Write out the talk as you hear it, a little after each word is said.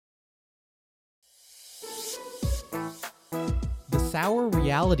sour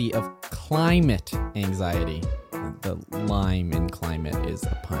reality of climate anxiety. The lime in climate is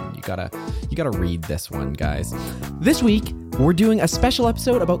a pun. You gotta read this one, guys. This week, we're doing a special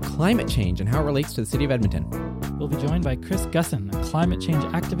episode about climate change and how it relates to the city of Edmonton. We'll be joined by Chris Gusson, a climate change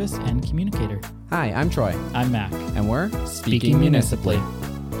activist and communicator. Hi, I'm Troy. I'm Mac. And we're Speaking Municipally.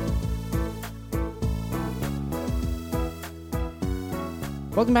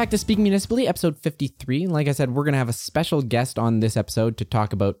 Welcome back to Speaking Municipally, episode 53. Like I said, we're going to have a special guest on this episode to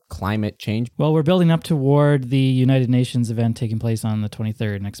talk about climate change. Well, we're building up toward the United Nations event taking place on the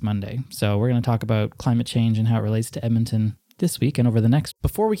 23rd, next Monday. So we're going to talk about climate change and how it relates to Edmonton this week and over the next.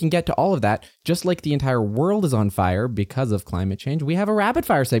 Before we can get to all of that, just like the entire world is on fire because of climate change, we have a rapid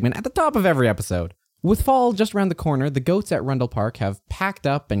fire segment at the top of every episode. With fall just around the corner, the goats at Rundle Park have packed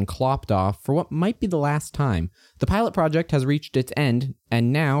up and clopped off for what might be the last time. The pilot project has reached its end,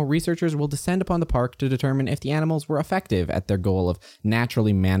 and now researchers will descend upon the park to determine if the animals were effective at their goal of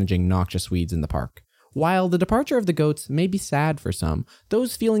naturally managing noxious weeds in the park. While the departure of the goats may be sad for some,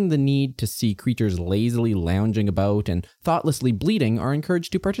 those feeling the need to see creatures lazily lounging about and thoughtlessly bleeding are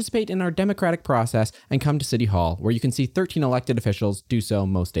encouraged to participate in our democratic process and come to City Hall, where you can see 13 elected officials do so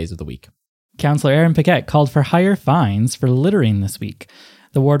most days of the week. Councillor Aaron Paquette called for higher fines for littering this week.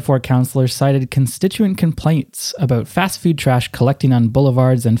 The Ward 4 councillor cited constituent complaints about fast food trash collecting on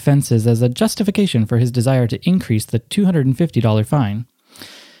boulevards and fences as a justification for his desire to increase the $250 fine.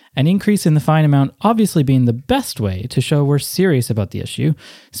 An increase in the fine amount obviously being the best way to show we're serious about the issue,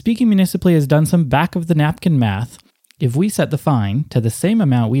 Speaking Municipally has done some back-of-the-napkin math. If we set the fine to the same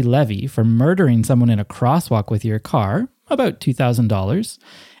amount we levy for murdering someone in a crosswalk with your car, about $2,000,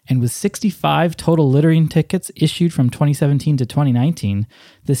 and with 65 total littering tickets issued from 2017 to 2019,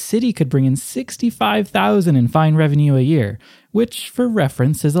 the city could bring in $65,000 in fine revenue a year, which, for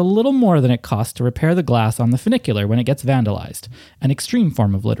reference, is a little more than it costs to repair the glass on the funicular when it gets vandalized, an extreme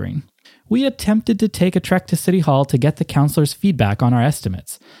form of littering. We attempted to take a trek to City Hall to get the councillor's feedback on our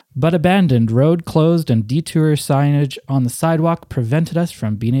estimates, but abandoned road closed and detour signage on the sidewalk prevented us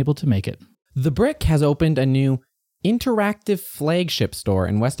from being able to make it. The Brick has opened a new interactive flagship store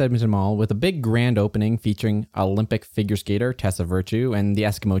in West Edmonton Mall with a big grand opening featuring Olympic figure skater Tessa Virtue and the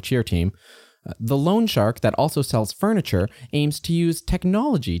Eskimo cheer team. The Loan Shark, that also sells furniture, aims to use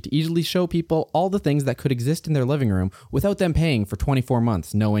technology to easily show people all the things that could exist in their living room without them paying for 24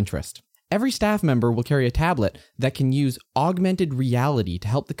 months, no interest. Every staff member will carry a tablet that can use augmented reality to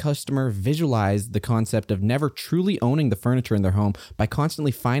help the customer visualize the concept of never truly owning the furniture in their home by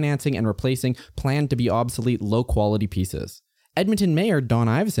constantly financing and replacing planned to be obsolete, low-quality pieces. Edmonton Mayor Don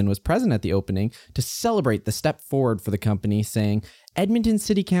Iveson was present at the opening to celebrate the step forward for the company, saying, "Edmonton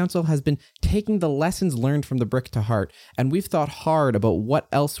City Council has been taking the lessons learned from the Brick to heart, and we've thought hard about what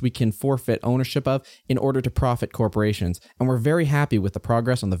else we can forfeit ownership of in order to profit corporations, and we're very happy with the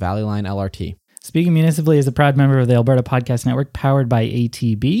progress on the Valley Line LRT." Speaking Municipally is a proud member of the Alberta Podcast Network, powered by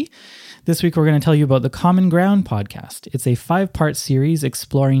ATB. This week, we're going to tell you about the Common Ground podcast. It's a 5-part series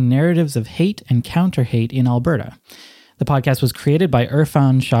exploring narratives of hate and counter-hate in Alberta. The podcast was created by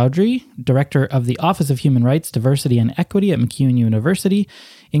Irfan Chaudhry, Director of the Office of Human Rights, Diversity and Equity at MacEwan University,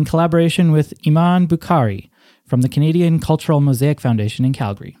 in collaboration with Iman Bukhari from the Canadian Cultural Mosaic Foundation in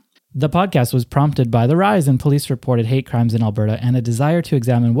Calgary. The podcast was prompted by the rise in police-reported hate crimes in Alberta and a desire to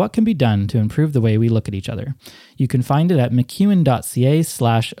examine what can be done to improve the way we look at each other. You can find it at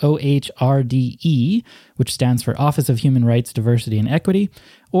macewan.ca/OHRDE, which stands for Office of Human Rights, Diversity and Equity,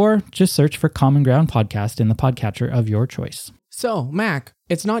 or just search for Common Ground Podcast in the podcatcher of your choice. So, Mac,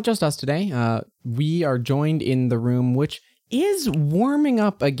 it's not just us today. We are joined in the room, which is warming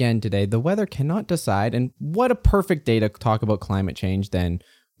up again today. The weather cannot decide, and what a perfect day to talk about climate change than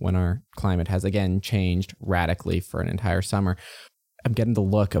when our climate has again changed radically for an entire summer. I'm getting the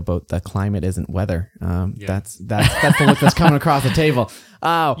look about the climate isn't weather. That's the look that's coming across the table.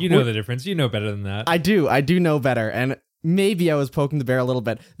 You know the difference. You know better than that. I do know better. And maybe I was poking the bear a little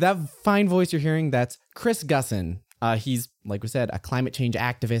bit. That fine voice you're hearing, that's Chris Gusson. He's, like we said, a climate change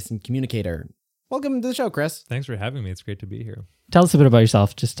activist and communicator. Welcome to the show, Chris. Thanks for having me. It's great to be here. Tell us a bit about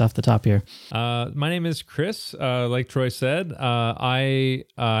yourself, just off the top here. My name is Chris. Like Troy said, I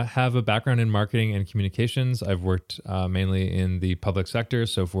have a background in marketing and communications. I've worked mainly in the public sector,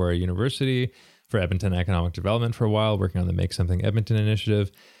 so for a university, for Edmonton Economic Development for a while, working on the Make Something Edmonton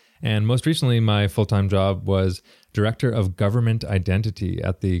initiative. And most recently, my full-time job was Director of Government Identity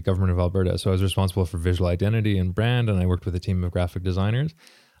at the Government of Alberta. So I was responsible for visual identity and brand, and I worked with a team of graphic designers.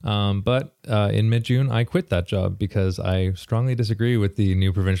 But in mid-June, I quit that job because I strongly disagree with the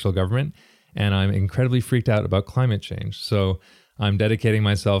new provincial government, and I'm incredibly freaked out about climate change. So I'm dedicating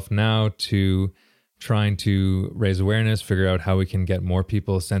myself now to trying to raise awareness, figure out how we can get more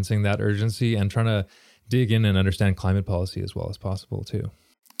people sensing that urgency, and trying to dig in and understand climate policy as well as possible too.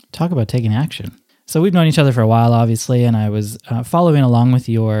 Talk about taking action. So we've known each other for a while, obviously, and I was following along with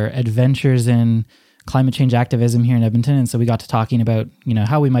your adventures in climate change activism here in Edmonton. And so we got to talking about,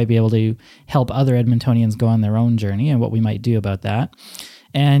 how we might be able to help other Edmontonians go on their own journey and what we might do about that.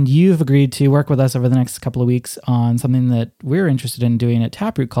 And you've agreed to work with us over the next couple of weeks on something that we're interested in doing at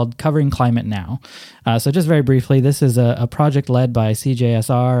Taproot called Covering Climate Now. So just very briefly, this is a project led by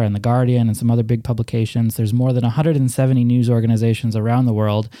CJSR and The Guardian and some other big publications. There's more than 170 news organizations around the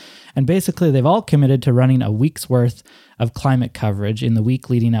world. And basically, they've all committed to running a week's worth of climate coverage in the week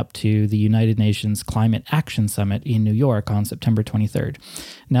leading up to the United Nations Climate Action Summit in New York on September 23rd.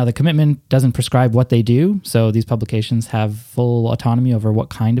 Now, the commitment doesn't prescribe what they do, so these publications have full autonomy over what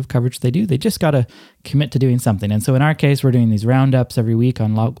kind of coverage they do. They just got to commit to doing something. And so in our case, we're doing these roundups every week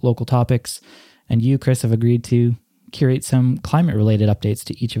on local topics, and you, Chris, have agreed to curate some climate-related updates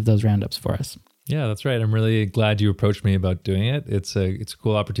to each of those roundups for us. Yeah, that's right. I'm really glad you approached me about doing it. It's a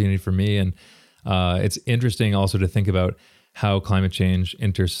cool opportunity for me, and it's interesting also to think about how climate change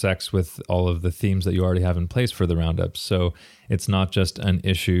intersects with all of the themes that you already have in place for the roundups. So it's not just an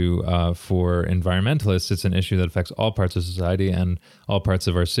issue for environmentalists, it's an issue that affects all parts of society, and all parts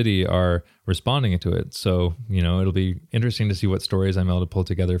of our city are responding to it. So, it'll be interesting to see what stories I'm able to pull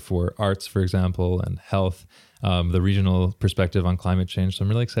together for arts, for example, and health, the regional perspective on climate change. So I'm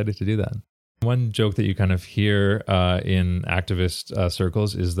really excited to do that. One joke that you kind of hear in activist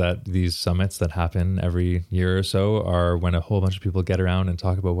circles is that these summits that happen every year or so are when a whole bunch of people get around and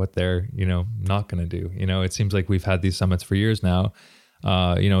talk about what they're, not going to do. It seems like we've had these summits for years now.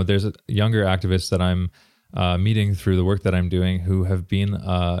 There's younger activists that I'm meeting through the work that I'm doing who have been,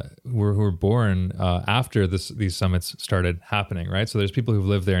 who were born after these summits started happening, right? So there's people who've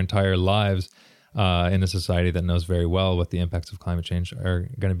lived their entire lives in a society that knows very well what the impacts of climate change are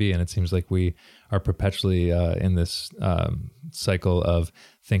going to be. And it seems like we are perpetually in this cycle of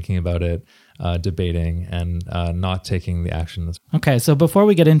thinking about it, debating, and not taking the action. Okay, so before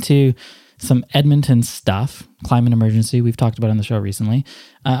we get into some Edmonton stuff, climate emergency, we've talked about on the show recently,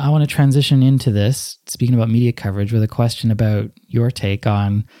 I want to transition into this, speaking about media coverage, with a question about your take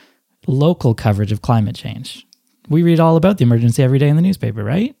on local coverage of climate change. We read all about the emergency every day in the newspaper,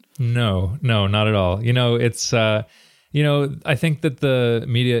 right? No, not at all. It's, I think that the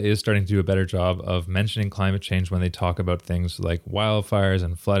media is starting to do a better job of mentioning climate change when they talk about things like wildfires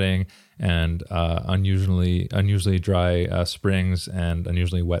and flooding and unusually dry springs and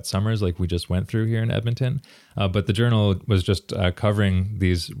unusually wet summers like we just went through here in Edmonton. But the Journal was just covering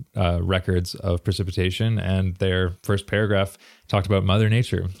these records of precipitation, and their first paragraph talked about Mother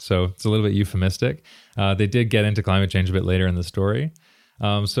Nature. So it's a little bit euphemistic. They did get into climate change a bit later in the story.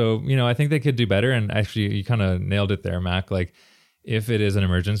 I think they could do better. And actually, you kind of nailed it there, Mac. Like, if it is an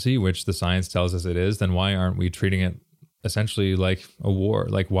emergency, which the science tells us it is, then why aren't we treating it essentially like a war?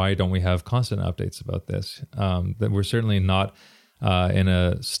 Like, why don't we have constant updates about this? That we're certainly not in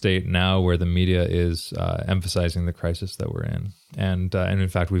a state now where the media is emphasizing the crisis that we're in. And in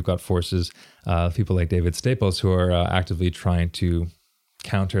fact, we've got forces, people like David Staples, who are actively trying to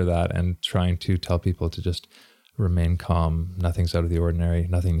counter that and trying to tell people to just remain calm. Nothing's out of the ordinary.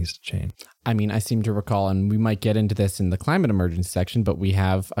 Nothing needs to change. I mean, I seem to recall, and we might get into this in the climate emergency section, but we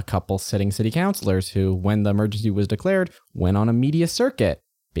have a couple sitting city councilors who, when the emergency was declared, went on a media circuit,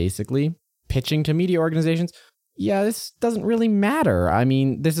 basically pitching to media organizations, yeah, this doesn't really matter. I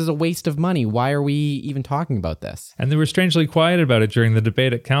mean, this is a waste of money. Why are we even talking about this? And they were strangely quiet about it during the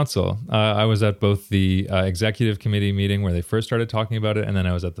debate at council. I was at both the executive committee meeting where they first started talking about it, and then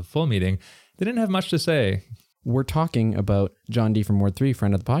I was at the full meeting. They didn't have much to say. We're talking about John D. from Ward 3,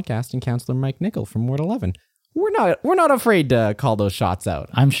 friend of the podcast, and Councillor Mike Nickel from Ward 11. We're not afraid to call those shots out.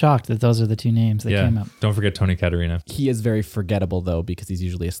 I'm shocked that those are the two names that came up. Don't forget Tony Caterina. He is very forgettable, though, because he's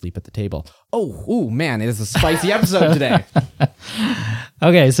usually asleep at the table. Oh, man, it is a spicy episode today.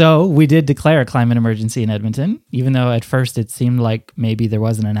 Okay, so we did declare a climate emergency in Edmonton, even though at first it seemed like maybe there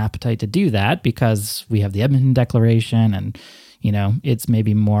wasn't an appetite to do that because we have the Edmonton Declaration and it's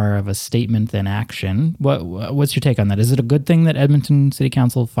maybe more of a statement than action. What's your take on that? Is it a good thing that Edmonton City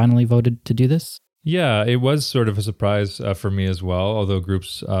Council finally voted to do this? Yeah, it was sort of a surprise for me as well, although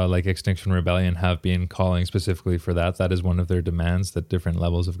groups like Extinction Rebellion have been calling specifically for that. That is one of their demands, that different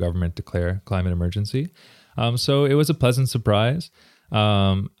levels of government declare climate emergency. So it was a pleasant surprise.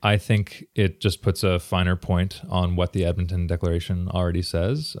 I think it just puts a finer point on what the Edmonton Declaration already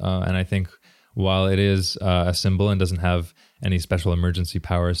says. And I think while it is a symbol and doesn't have any special emergency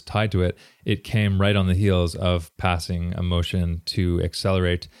powers tied to it, it came right on the heels of passing a motion to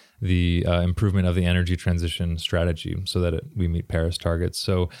accelerate the improvement of the energy transition strategy so that we meet Paris targets.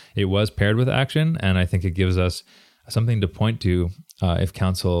 So it was paired with action, and I think it gives us something to point to if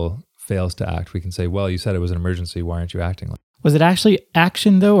council fails to act. We can say, well, you said it was an emergency. Why aren't you acting? Was it actually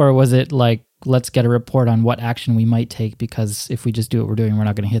action though, or was it like, let's get a report on what action we might take, because if we just do what we're doing, we're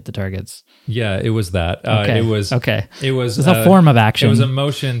not going to hit the targets? Yeah, it was that. Okay. It was a form of action. It was a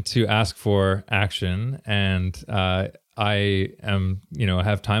motion to ask for action, and I am,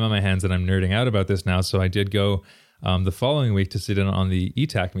 have time on my hands and I'm nerding out about this now. So I did go the following week to sit in on the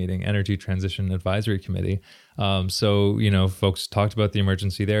ETAC meeting, Energy Transition Advisory Committee. So folks talked about the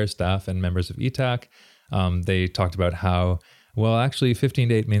emergency there, staff and members of ETAC. They talked about how, well, actually 15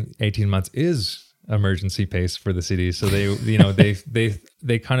 to 18 months is emergency pace for the city. So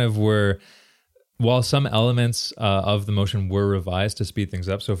they kind of were, while some elements of the motion were revised to speed things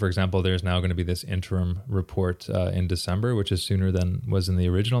up. So for example, there's now going to be this interim report in December, which is sooner than was in the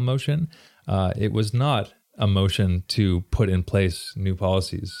original motion. It was not a motion to put in place new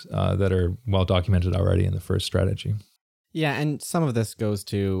policies that are well documented already in the first strategy. Yeah, and some of this goes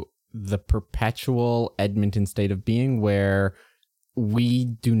to the perpetual Edmonton state of being where we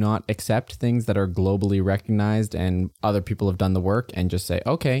do not accept things that are globally recognized and other people have done the work and just say,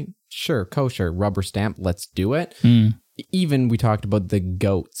 okay, sure, kosher, rubber stamp, let's do it. Even we talked about the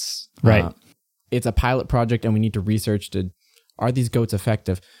goats. Right. It's a pilot project and we need to research are these goats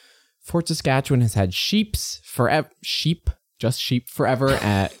effective? Fort Saskatchewan has had sheep forever.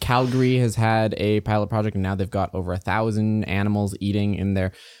 Calgary has had a pilot project and now they've got over 1,000 animals eating in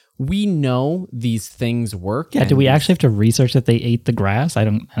there. We know these things work. Yeah, do we actually have to research that they ate the grass? I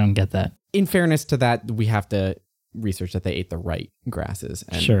don't get that. In fairness to that, we have to research that they ate the right grasses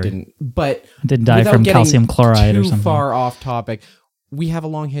and sure. didn't die from calcium chloride or something. Too far off topic. We have a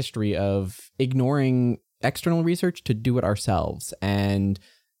long history of ignoring external research to do it ourselves, and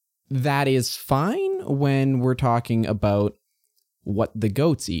that is fine when we're talking about what the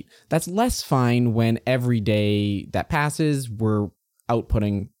goats eat. That's less fine when every day that passes, we're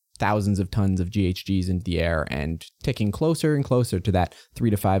outputting thousands of tons of GHGs into the air and ticking closer and closer to that 3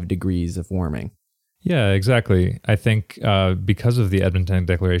 to 5 degrees of warming. Yeah, exactly. I think because of the Edmonton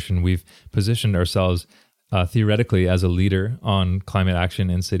Declaration, we've positioned ourselves theoretically as a leader on climate action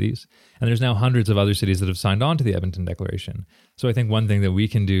in cities. And there's now hundreds of other cities that have signed on to the Edmonton Declaration. So I think one thing that we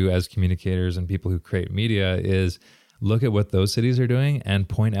can do as communicators and people who create media is look at what those cities are doing and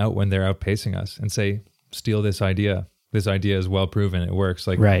point out when they're outpacing us and say, steal this idea. This idea is well proven. It works.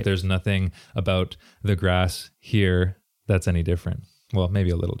 There's nothing about the grass here that's any different. Well, maybe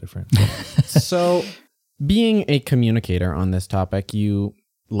a little different. So being a communicator on this topic, you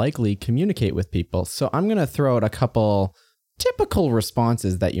likely communicate with people. So I'm going to throw out a couple typical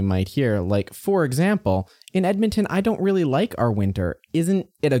responses that you might hear. Like, for example, in Edmonton, I don't really like our winter. Isn't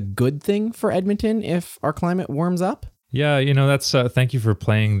it a good thing for Edmonton if our climate warms up? Yeah, that's thank you for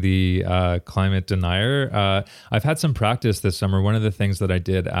playing the climate denier. I've had some practice this summer. One of the things that I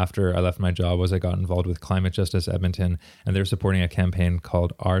did after I left my job was I got involved with Climate Justice Edmonton, and they're supporting a campaign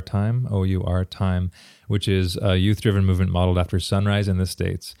called Our Time, OUR Time, which is a youth-driven movement modeled after Sunrise in the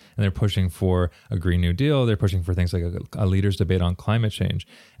States. And they're pushing for a Green New Deal. They're pushing for things like a leaders' debate on climate change.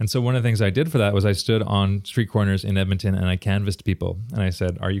 And so one of the things I did for that was I stood on street corners in Edmonton and I canvassed people. And I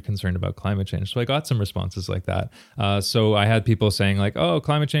said, are you concerned about climate change? So I got some responses like that. So I had people saying like, oh,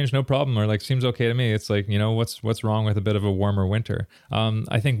 climate change, no problem. Or like, seems okay to me. It's like, what's wrong with a bit of a warmer winter?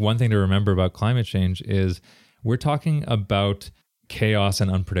 I think one thing to remember about climate change is we're talking about chaos and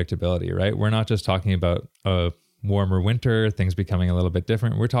unpredictability, right? We're not just talking about a warmer winter, things becoming a little bit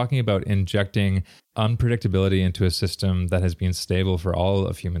different. We're talking about injecting unpredictability into a system that has been stable for all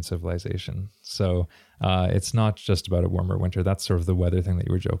of human civilization. So it's not just about a warmer winter. That's sort of the weather thing that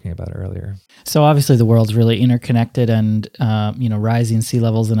you were joking about earlier. So obviously the world's really interconnected, and rising sea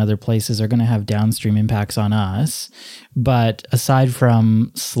levels in other places are going to have downstream impacts on us. But aside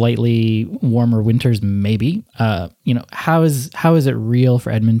from slightly warmer winters, maybe, how is it real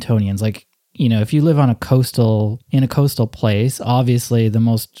for Edmontonians? Like, if you live in a coastal place, obviously the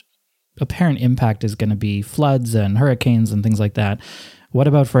most apparent impact is going to be floods and hurricanes and things like that. What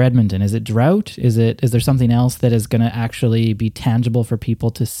about for Edmonton? Is it drought? Is there something else that is going to actually be tangible for people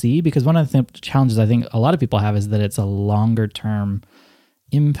to see? Because one of the challenges I think a lot of people have is that it's a longer term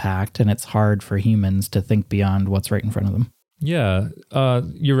impact and it's hard for humans to think beyond what's right in front of them. Yeah,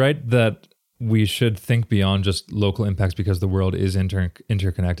 you're right that we should think beyond just local impacts because the world is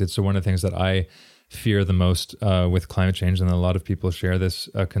interconnected. So one of the things that I fear the most with climate change, and a lot of people share this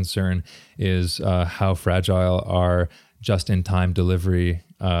concern, is how fragile our just-in-time delivery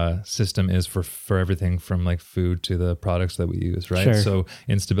system is for everything from like food to the products that we use, right? Sure. So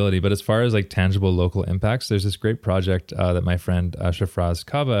instability. But as far as like tangible local impacts, there's this great project that my friend Shafraz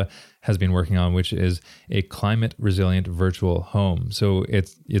Kaba has been working on, which is a climate resilient virtual home. So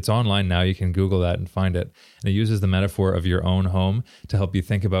it's online now. You can Google that and find it. And it uses the metaphor of your own home to help you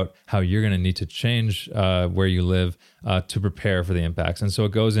think about how you're going to need to change where you live to prepare for the impacts. And so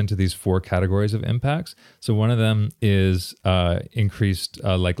it goes into these 4 categories of impacts. So one of them is increased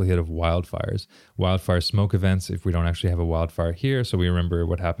likelihood of wildfires, wildfire smoke events if we don't actually have a wildfire here. So we remember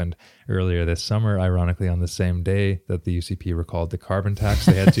what happened earlier this summer, ironically on the same day that the UCP recalled the carbon tax.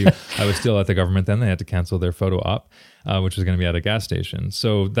 They had to, I was still at the government then, they had to cancel their photo op, which was going to be at a gas station.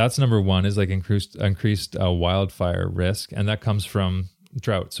 So that's number one, is like increased wildfire risk. And that comes from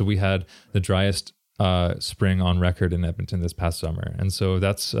drought. So we had the driest spring on record in Edmonton this past summer. And so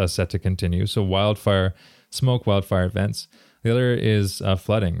that's set to continue. So wildfire smoke, wildfire events. The other is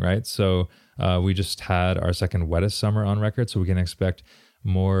flooding, right? So we just had our second wettest summer on record. So we can expect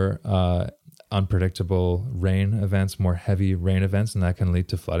more unpredictable rain events, more heavy rain events, and that can lead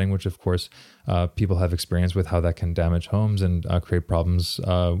to flooding, which of course people have experience with how that can damage homes and create problems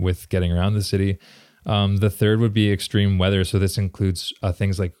with getting around the city. The third would be extreme weather. So this includes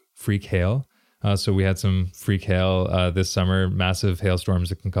things like freak hail. So we had some freak hail this summer, massive hailstorms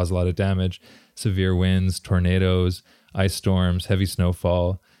that can cause a lot of damage, severe winds, tornadoes, ice storms, heavy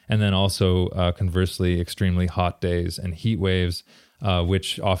snowfall, and then also conversely, extremely hot days and heat waves,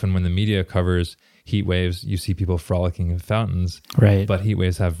 which often when the media covers heat waves, you see people frolicking in fountains. Right. But heat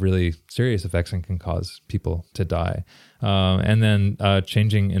waves have really serious effects and can cause people to die. And then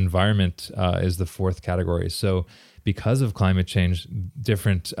changing environment is the fourth category. So because of climate change,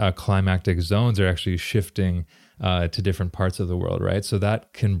 different climactic zones are actually shifting to different parts of the world, right? So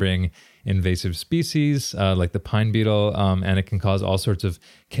that can bring invasive species like the pine beetle, and it can cause all sorts of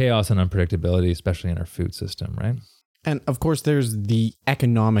chaos and unpredictability, especially in our food system, right? And of course, there's the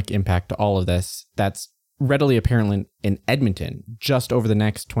economic impact to all of this that's readily apparent in Edmonton. Just over the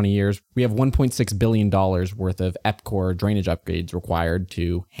next 20 years, we have $1.6 billion worth of EPCOR drainage upgrades required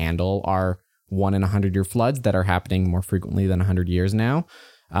to handle our 1 in 100-year floods that are happening more frequently than 100 years now.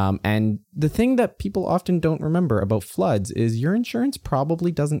 And the thing that people often don't remember about floods is your insurance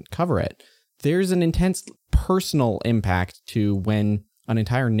probably doesn't cover it. There's an intense personal impact to when an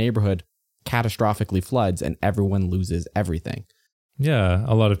entire neighborhood catastrophically floods and everyone loses everything. Yeah,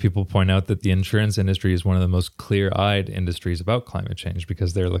 a lot of people point out that the insurance industry is one of the most clear-eyed industries about climate change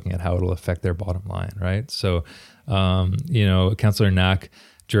because they're looking at how it'll affect their bottom line, right? So, Councillor Knack,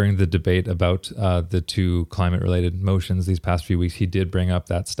 during the debate about the 2 climate-related motions these past few weeks, he did bring up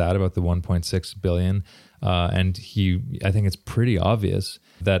that stat about the $1.6 billion. And I think it's pretty obvious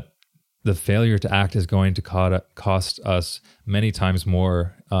that the failure to act is going to cost us many times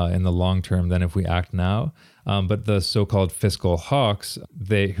more in the long term than if we act now. But the so-called fiscal hawks,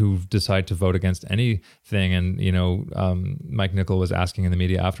 who decide to vote against anything, and Mike Nickel was asking in the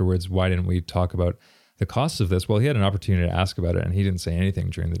media afterwards, why didn't we talk about the costs of this? Well, he had an opportunity to ask about it, and he didn't say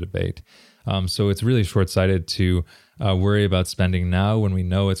anything during the debate. So it's really short-sighted to worry about spending now when we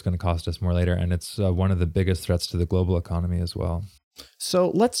know it's going to cost us more later, and it's one of the biggest threats to the global economy as well.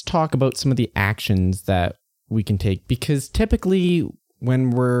 So let's talk about some of the actions that we can take, because typically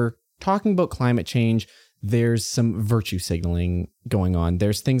when we're talking about climate change, there's some virtue signaling going on.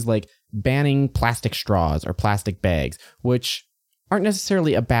 There's things like banning plastic straws or plastic bags, which aren't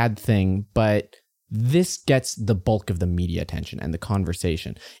necessarily a bad thing, but this gets the bulk of the media attention and the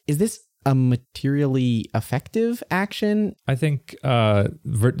conversation. Is this a materially effective action? I think,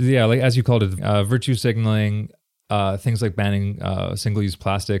 like as you called it, virtue signaling, things like banning single-use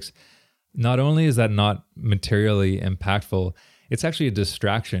plastics. Not only is that not materially impactful, it's actually a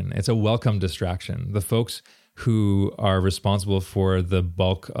distraction. It's a welcome distraction. The folks who are responsible for the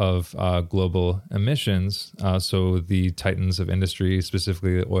bulk of global emissions, so the titans of industry,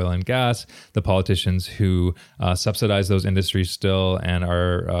 specifically oil and gas, the politicians who subsidize those industries still and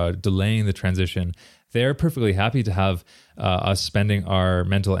are delaying the transition, they're perfectly happy to have us spending our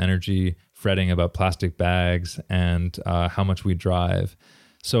mental energy fretting about plastic bags and how much we drive.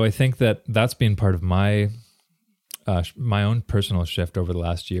 So I think that that's been part of my own personal shift over the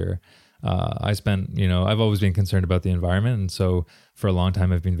last year. I've always been concerned about the environment. And so for a long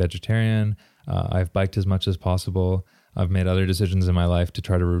time, I've been vegetarian. I've biked as much as possible. I've made other decisions in my life to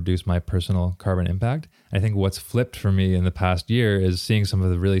try to reduce my personal carbon impact. I think what's flipped for me in the past year is seeing some of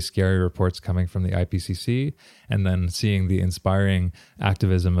the really scary reports coming from the IPCC and then seeing the inspiring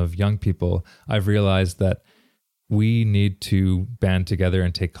activism of young people. I've realized that we need to band together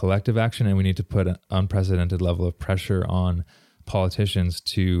and take collective action, and we need to put an unprecedented level of pressure on politicians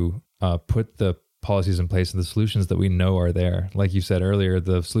to put the policies in place and the solutions that we know are there. Like you said earlier,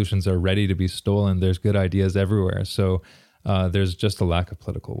 the solutions are ready to be stolen. There's good ideas everywhere. So there's just a lack of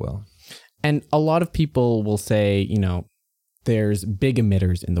political will. And a lot of people will say, there's big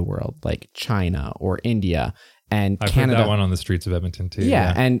emitters in the world like China or India, and I've Canada. heard that one on the streets of Edmonton too.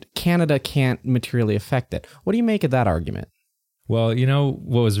 Yeah, and Canada can't materially affect it. What do you make of that argument? Well,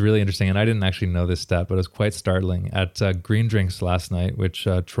 what was really interesting, and I didn't actually know this stat, but it was quite startling. At Green Drinks last night, which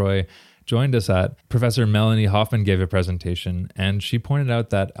Troy joined us at, Professor Melanie Hoffman gave a presentation, and she pointed out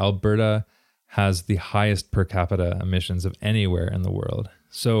that Alberta has the highest per capita emissions of anywhere in the world.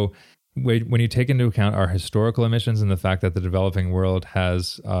 So when you take into account our historical emissions and the fact that the developing world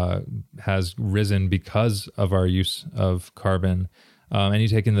has risen because of our use of carbon, and you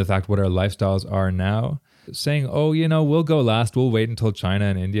take into the fact what our lifestyles are now, saying, we'll go last, we'll wait until China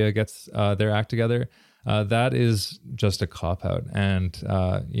and India gets their act together, that is just a cop-out. And,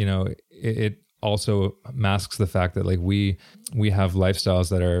 it also masks the fact that we have lifestyles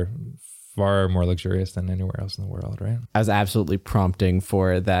that are far more luxurious than anywhere else in the world, right? I was absolutely prompting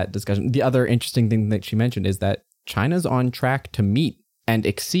for that discussion. The other interesting thing that she mentioned is that China's on track to meet and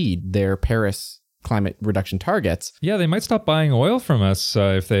exceed their Paris climate reduction targets. Yeah, they might stop buying oil from us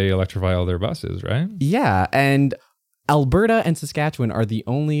if they electrify all their buses, right? Yeah, and Alberta and Saskatchewan are the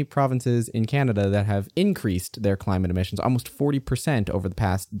only provinces in Canada that have increased their climate emissions almost 40% over the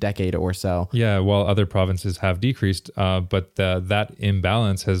past decade or so. Yeah, while other provinces have decreased, but that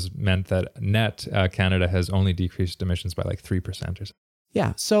imbalance has meant that net Canada has only decreased emissions by 3% or something.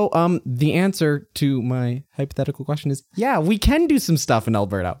 Yeah, so the answer to my hypothetical question is, yeah, we can do some stuff in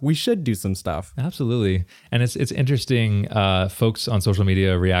Alberta. We should do some stuff. Absolutely. And it's interesting, folks on social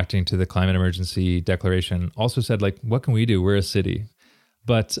media reacting to the climate emergency declaration also said, what can we do? We're a city.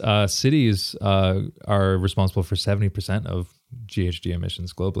 But cities are responsible for 70% of GHG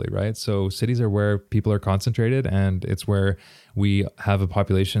emissions globally, right? So cities are where people are concentrated, and it's where we have a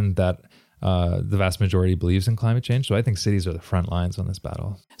population that the vast majority believes in climate change. So I think cities are the front lines on this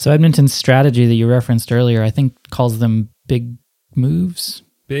battle. So Edmonton's strategy that you referenced earlier, I think calls them big moves?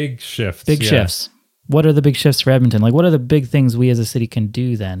 Big shifts. Big shifts. What are the big shifts for Edmonton? What are the big things we as a city can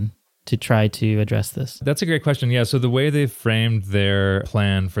do then to try to address this? That's a great question. Yeah. So the way they've framed their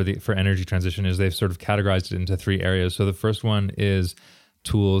plan for energy transition is they've sort of categorized it into 3 areas. So the first one is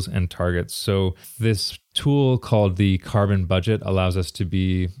tools and targets. So this tool called the carbon budget allows us to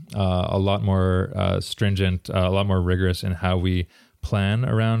be a lot more stringent, a lot more rigorous in how we plan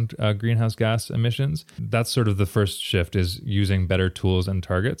around greenhouse gas emissions. That's sort of the first shift, is using better tools and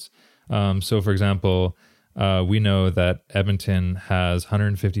targets. So for example, we know that Edmonton has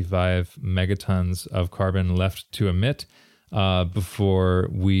 155 megatons of carbon left to emit before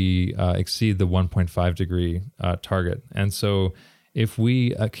we exceed the 1.5 degree target. And so if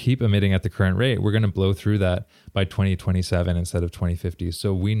we keep emitting at the current rate, we're going to blow through that by 2027 instead of 2050.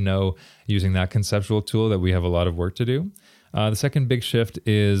 So we know, using that conceptual tool, that we have a lot of work to do. The second big shift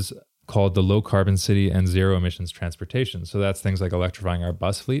is called the low carbon city and zero emissions transportation. So that's things like electrifying our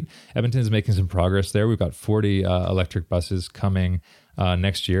bus fleet. Edmonton is making some progress there. We've got 40 electric buses coming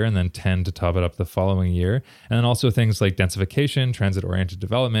next year, and then 10 to top it up the following year. And then also things like densification, transit-oriented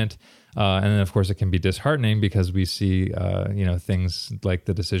development. And then, of course, it can be disheartening because we see, things like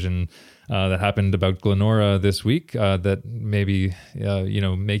the decision that happened about Glenora this week that maybe,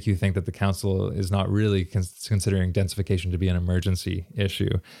 make you think that the council is not really considering densification to be an emergency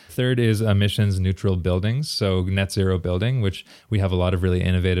issue. Third is emissions neutral buildings, so net zero building, which we have a lot of really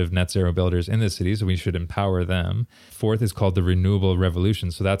innovative net zero builders in the city, so we should empower them. Fourth is called the renewable revolution.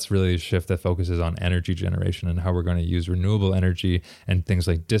 So that's really a shift that focuses on energy generation and how we're going to use renewable energy and things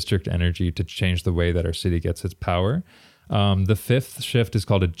like district energy to change the way that our city gets its power. The fifth shift is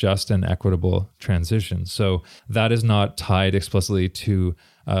called a just and equitable transition. So that is not tied explicitly to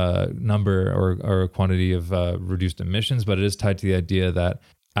number or quantity of reduced emissions, but it is tied to the idea that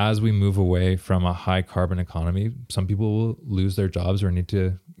as we move away from a high carbon economy, some people will lose their jobs or need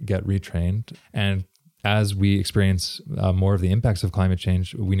to get retrained. And as we experience more of the impacts of climate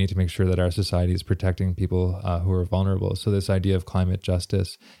change, we need to make sure that our society is protecting people who are vulnerable. So this idea of climate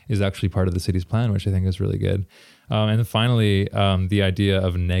justice is actually part of the city's plan, which I think is really good. And then finally, the idea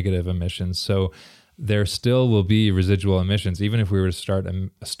of negative emissions. So there still will be residual emissions. Even if we were to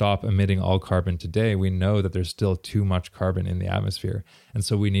stop emitting all carbon today, we know that there's still too much carbon in the atmosphere. And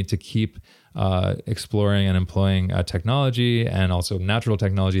so we need to keep exploring and employing technology and also natural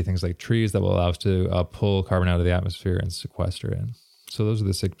technology, things like trees that will allow us to pull carbon out of the atmosphere and sequester it. So those are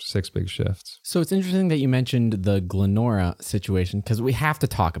the six big shifts. So it's interesting that you mentioned the Glenora situation because we have to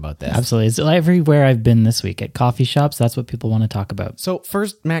talk about this. Absolutely. It's everywhere I've been this week at coffee shops. That's what people want to talk about. So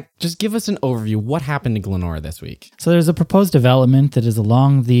first, Mac, just give us an overview. What happened to Glenora this week? So there's a proposed development that is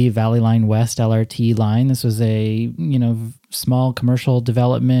along the Valley Line West LRT line. This was a, small commercial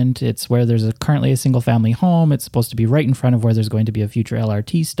development. It's where there's currently a single family home. It's supposed to be right in front of where there's going to be a future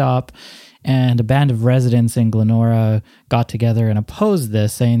LRT stop. And a band of residents in Glenora got together and opposed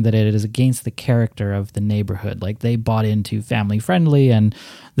this, saying that it is against the character of the neighborhood. Like they bought into family friendly, and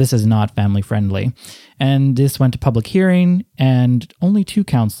this is not family friendly. And this went to public hearing, and only 2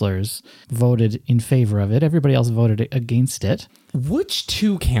 councillors voted in favor of it. Everybody else voted against it. Which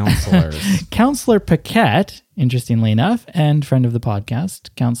 2 councillors? Councillor Paquette, interestingly enough, and friend of the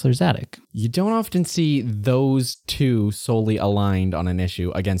podcast, Councillor Zadok. You don't often see those 2 solely aligned on an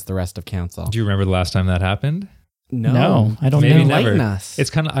issue against the rest of council. Do you remember the last time that happened? No, I don't Maybe know. never. Enlighten us. It's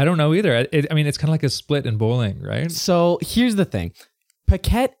kind of, I don't know either. It's kind of like a split in bowling, right? So here's the thing.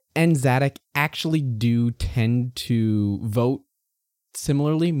 Paquette and Zadok actually do tend to vote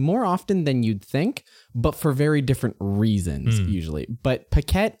similarly more often than you'd think, but for very different reasons usually. But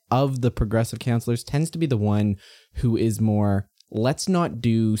Paquette of the progressive councillors tends to be the one who is more, let's not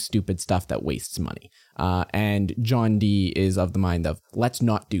do stupid stuff that wastes money. And John D is of the mind of, let's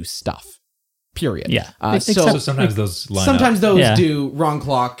not do stuff. Period. Yeah. So sometimes those line sometimes up. those do. Wrong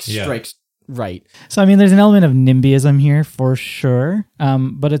clock Yeah. strikes right. So, there's an element of NIMBYism here for sure.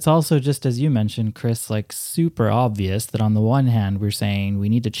 But it's also just, as you mentioned, Chris, like super obvious that on the one hand, we're saying we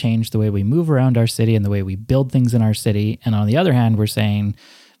need to change the way we move around our city and the way we build things in our city. And on the other hand, we're saying,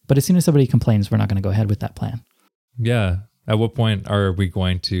 but as soon as somebody complains, we're not going to go ahead with that plan. Yeah. At what point are we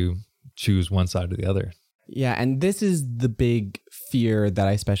going to choose one side or the other? Yeah, and this is the big fear that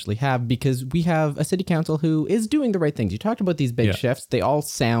I especially have because we have a city council who is doing the right things. You talked about these big shifts. They all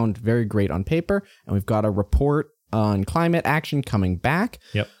sound very great on paper, and we've got a report on climate action coming back.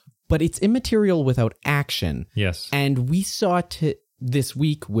 Yep. But it's immaterial without action. Yes. And we saw it this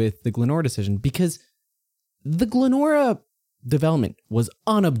week with the Glenora decision because the Glenora development was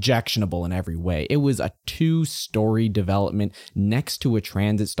unobjectionable in every way. It was a 2-story development next to a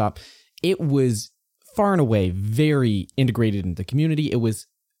transit stop. It was far and away very integrated into the community. It was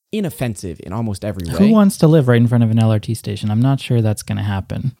inoffensive in almost every way. Who wants to live right in front of an LRT station? I'm not sure that's going to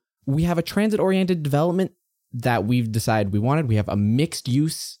happen. We have a transit-oriented development that we've decided we wanted. We have a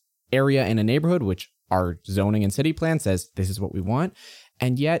mixed-use area in a neighborhood, which our zoning and city plan says this is what we want.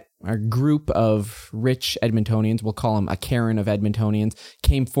 And yet, our group of rich Edmontonians, we'll call them a Karen of Edmontonians,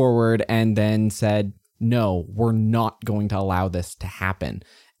 came forward and then said, no, we're not going to allow this to happen.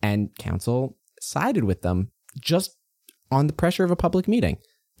 And council sided with them just on the pressure of a public meeting.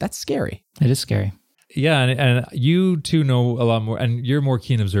 That's scary. It is scary. Yeah, and you two know a lot more, and you're more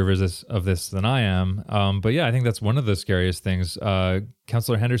keen observers of this than I am. But yeah, I think that's one of the scariest things.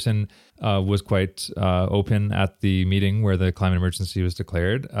 Councillor Henderson was quite open at the meeting where the climate emergency was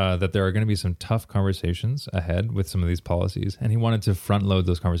declared that there are going to be some tough conversations ahead with some of these policies. And he wanted to front load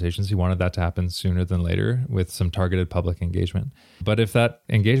those conversations. He wanted that to happen sooner than later with some targeted public engagement. But if that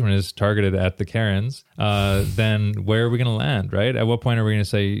engagement is targeted at the Karens, then where are we going to land, right? At what point are we going to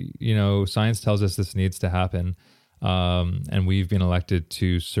say, science tells us this needs to happen, and we've been elected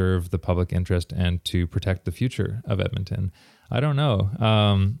to serve the public interest and to protect the future of Edmonton? I don't know.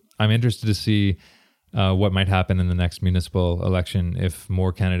 I'm interested to see what might happen in the next municipal election if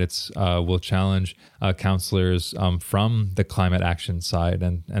more candidates will challenge councillors from the climate action side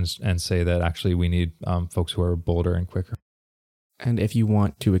and say that actually we need folks who are bolder and quicker. And if you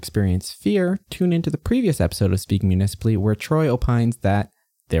want to experience fear, tune into the previous episode of Speaking Municipally, where Troy opines that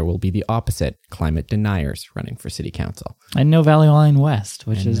there will be the opposite, climate deniers running for city council. And no Valley Line West,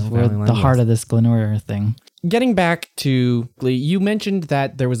 which And is no where Valley Line the heart West. of this Glenora thing. Getting back to Glee, you mentioned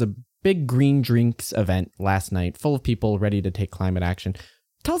that there was a big green drinks event last night full of people ready to take climate action.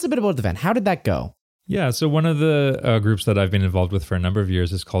 Tell us a bit about the event. How did that go? Yeah, so one of the groups that I've been involved with for a number of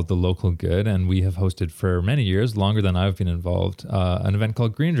years is called The Local Good, and we have hosted for many years, longer than I've been involved, an event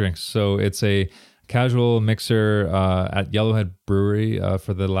called Green Drinks. So it's a casual mixer at Yellowhead Brewery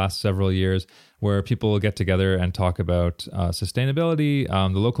for the last several years, where people get together and talk about sustainability,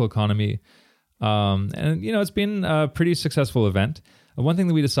 the local economy, and it's been a pretty successful event. one thing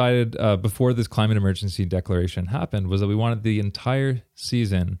that we decided before this climate emergency declaration happened was that we wanted the entire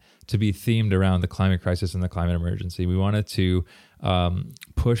season to be themed around the climate crisis and the climate emergency. We wanted to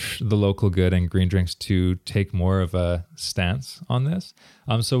push the local good and Green Drinks to take more of a stance on this.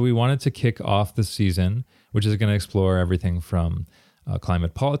 So we wanted to kick off the season, which is going to explore everything from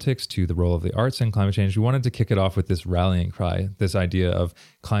climate politics to the role of the arts in climate change. We wanted to kick it off with this rallying cry, this idea of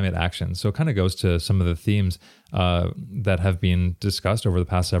climate action. So it kind of goes to some of the themes that have been discussed over the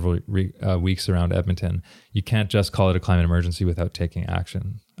past several weeks around Edmonton. You can't just call it a climate emergency without taking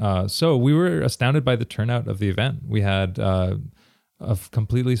action. So we were astounded by the turnout of the event. We had a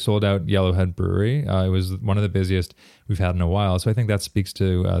completely sold out Yellowhead Brewery. It was one of the busiest we've had in a while. So I think that speaks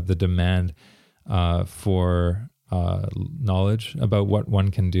to the demand for knowledge about what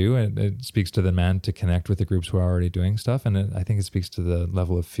one can do. It speaks to the demand to connect with the groups who are already doing stuff. And I think it speaks to the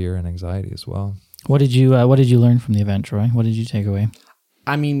level of fear and anxiety as well. What did you learn from the event, Troy? What did you take away?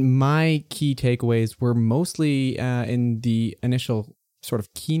 I mean, my key takeaways were mostly in the initial sort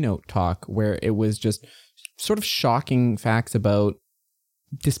of keynote talk, where it was just sort of shocking facts about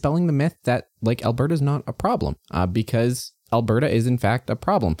dispelling the myth that like Alberta is not a problem, because Alberta is in fact a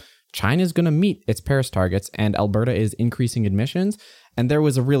problem. China is going to meet its Paris targets and Alberta is increasing emissions. And there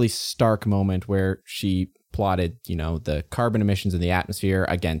was a really stark moment where she plotted, the carbon emissions in the atmosphere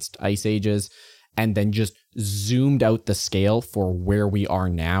against ice ages, and then just zoomed out the scale for where we are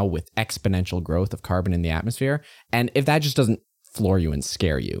now with exponential growth of carbon in the atmosphere. And if that just doesn't floor you and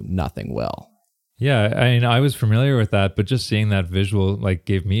scare you, nothing will. Yeah, I mean, I was familiar with that, but just seeing that visual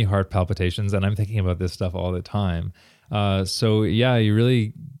gave me heart palpitations, and I'm thinking about this stuff all the time. So yeah, you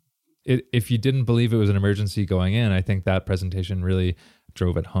really, if you didn't believe it was an emergency going in, I think that presentation really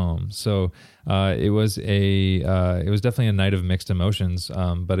drove it home. So it was definitely a night of mixed emotions,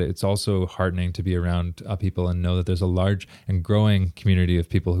 but it's also heartening to be around people and know that there's a large and growing community of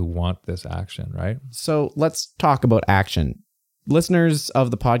people who want this action, right? So let's talk about action. Listeners of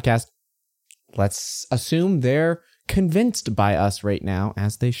the podcast, let's assume they're convinced by us right now,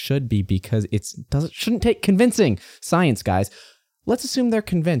 as they should be, because shouldn't take convincing science, guys. Let's assume they're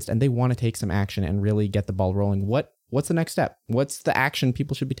convinced and they want to take some action and really get the ball rolling. What's the next step? What's the action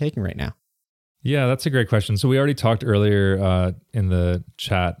people should be taking right now? Yeah, that's a great question. So we already talked earlier in the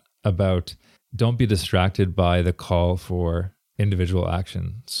chat about don't be distracted by the call for individual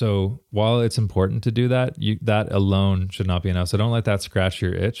action. So while it's important to do that, that alone should not be enough. So don't let that scratch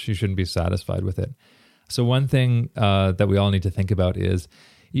your itch. You shouldn't be satisfied with it. So one thing that we all need to think about is,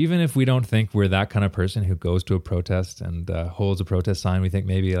 even if we don't think we're that kind of person who goes to a protest and holds a protest sign, we think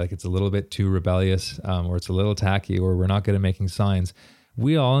maybe it's a little bit too rebellious, or it's a little tacky, or we're not good at making signs.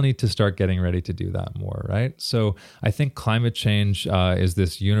 We all need to start getting ready to do that more, right? So I think climate change is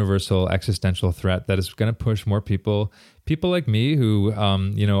this universal existential threat that is going to push more people like me who,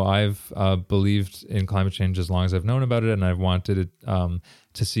 I've believed in climate change as long as I've known about it, and I've wanted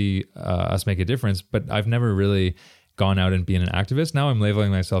to see us make a difference, but I've never really gone out and being an activist. Now I'm labeling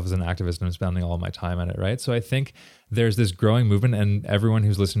myself as an activist and I'm spending all my time on it, right? So I think there's this growing movement, and everyone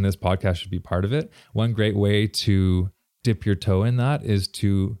who's listening to this podcast should be part of it. One great way to dip your toe in that is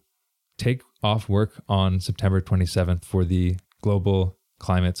to take off work on September 27th for the global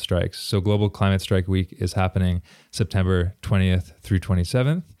climate strikes. So Global Climate Strike Week is happening September 20th through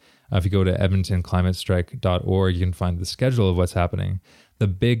 27th. If you go to edmontonclimatestrike.org, you can find the schedule of what's happening. The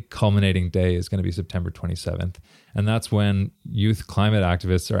big culminating day is going to be September 27th. And that's when youth climate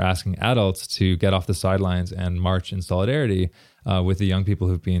activists are asking adults to get off the sidelines and march in solidarity with the young people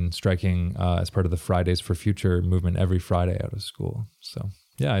who've been striking as part of the Fridays for Future movement every Friday out of school. So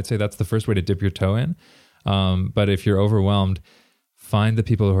yeah, I'd say that's the first way to dip your toe in. But if you're overwhelmed, find the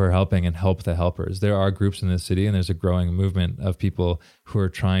people who are helping and help the helpers. There are groups in this city, and there's a growing movement of people who are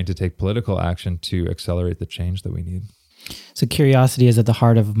trying to take political action to accelerate the change that we need. So curiosity is at the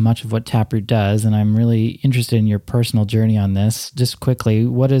heart of much of what Taproot does, and I'm really interested in your personal journey on this. Just quickly,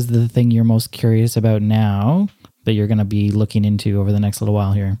 what is the thing you're most curious about now that you're going to be looking into over the next little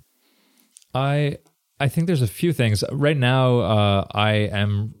while here? I think there's a few things. Right now, I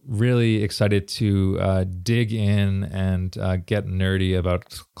am really excited to dig in and get nerdy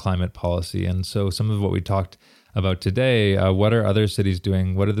about climate policy. And so some of what we talked about today, what are other cities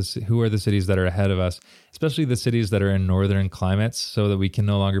doing? Who are the cities that are ahead of us, especially the cities that are in northern climates, so that we can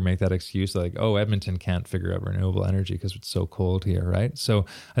no longer make that excuse like, oh, Edmonton can't figure out renewable energy because it's so cold here, right? So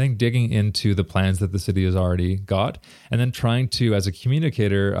I think digging into the plans that the city has already got, and then trying to, as a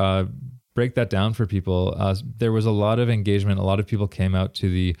communicator, break that down for people. There was a lot of engagement. A lot of people came out to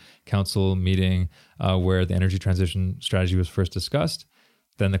the council meeting where the energy transition strategy was first discussed.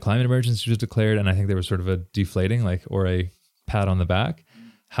 Then the climate emergency was declared, and I think there was sort of a deflating, or a pat on the back.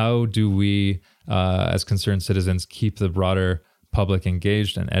 How do we, as concerned citizens, keep the broader public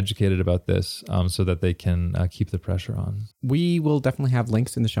engaged and educated about this so that they can keep the pressure on? We will definitely have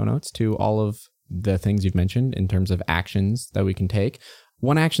links in the show notes to all of the things you've mentioned in terms of actions that we can take.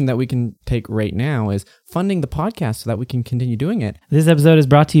 One action that we can take right now is funding the podcast so that we can continue doing it. This episode is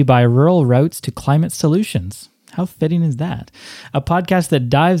brought to you by Rural Routes to Climate Solutions. How fitting is that? A podcast that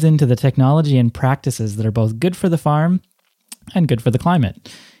dives into the technology and practices that are both good for the farm and good for the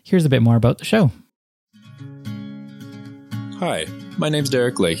climate. Here's a bit more about the show. Hi, my name's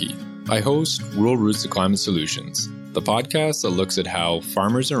Derek Leahy. I host Rural Routes to Climate Solutions, the podcast that looks at how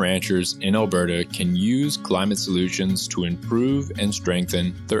farmers and ranchers in Alberta can use climate solutions to improve and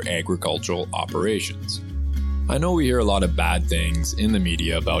strengthen their agricultural operations. I know we hear a lot of bad things in the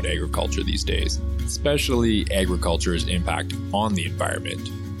media about agriculture these days, especially agriculture's impact on the environment.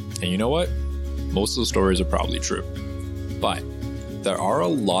 And you know what? Most of the stories are probably true. But there are a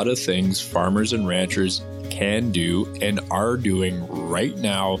lot of things farmers and ranchers can do and are doing right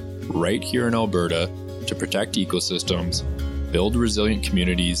now, right here in Alberta, to protect ecosystems, build resilient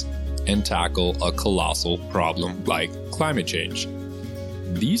communities, and tackle a colossal problem like climate change.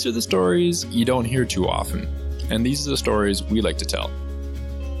 These are the stories you don't hear too often, and these are the stories we like to tell.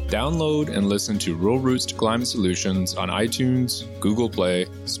 Download and listen to Rural Routes to Climate Solutions on iTunes, Google Play,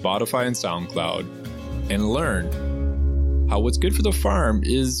 Spotify, and SoundCloud, and learn how what's good for the farm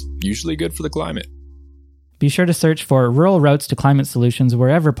is usually good for the climate. Be sure to search for Rural Routes to Climate Solutions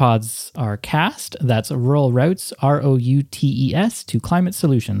wherever pods are cast. That's Rural Routes, ROUTES, to Climate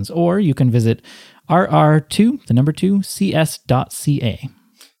Solutions. Or you can visit rr2cs.ca.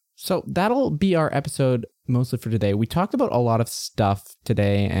 So that'll be our episode mostly for today. We talked about a lot of stuff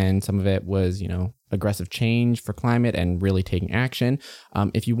today, and some of it was, aggressive change for climate and really taking action.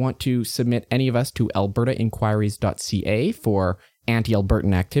 If you want to submit any of us to albertainquiries.ca for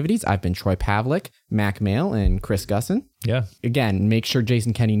anti-Albertan activities, I've been Troy Pavlik, Mac Mail, and Chris Gusson. Yeah. Again, make sure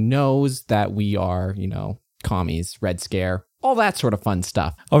Jason Kenney knows that we are, commies, Red Scare, all that sort of fun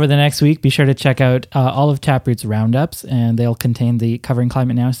stuff. Over the next week, be sure to check out all of Taproot's roundups, and they'll contain the Covering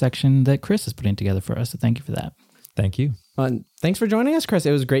Climate Now section that Chris is putting together for us. So thank you for that. Thank you. Thanks for joining us, Chris.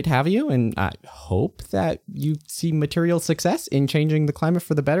 It was great to have you, and I hope that you see material success in changing the climate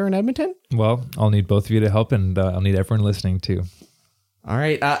for the better in Edmonton. Well, I'll need both of you to help, and I'll need everyone listening too. All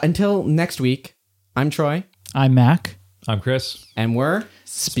right. Until next week, I'm Troy. I'm Mac. I'm Chris. And we're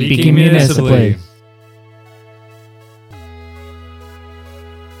Speaking Municipally.